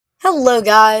Hello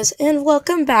guys, and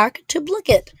welcome back to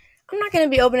Blicket. I'm not going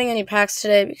to be opening any packs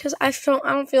today because I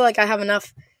don't feel like I have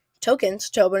enough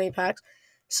tokens to open any packs.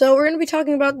 So we're going to be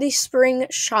talking about the spring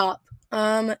shop.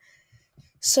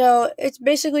 So it's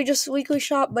basically just a weekly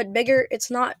shop but bigger.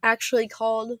 It's not actually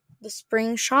called the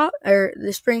spring shop or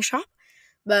the spring shop,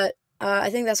 but I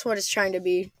think that's what it's trying to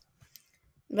be.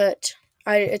 But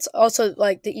it's also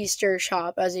like the Easter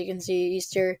shop, as you can see,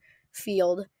 Easter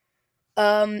field.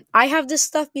 I have this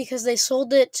stuff because they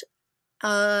sold it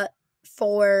uh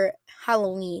for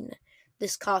Halloween,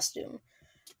 this costume.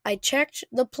 I checked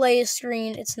the play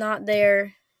screen, it's not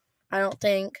there. I don't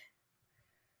think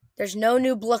there's no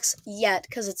new looks yet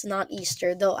because it's not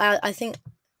Easter. Though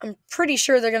I'm pretty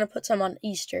sure they're gonna put some on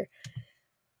Easter.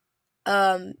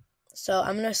 Um, so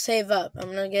I'm gonna save up. I'm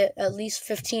gonna get at least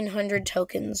 1,500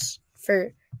 tokens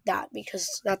for that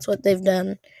because that's what they've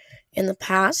done in the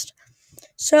past.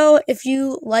 So if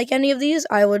you like any of these,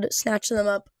 I would snatch them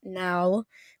up now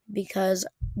because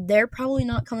they're probably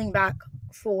not coming back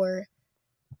for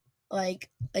like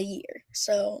a year.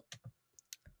 So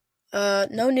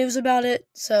no news about it.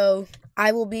 So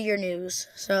I will be your news.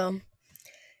 So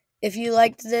if you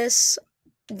liked this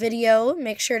video,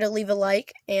 make sure to leave a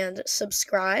like and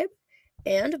subscribe,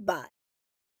 and bye.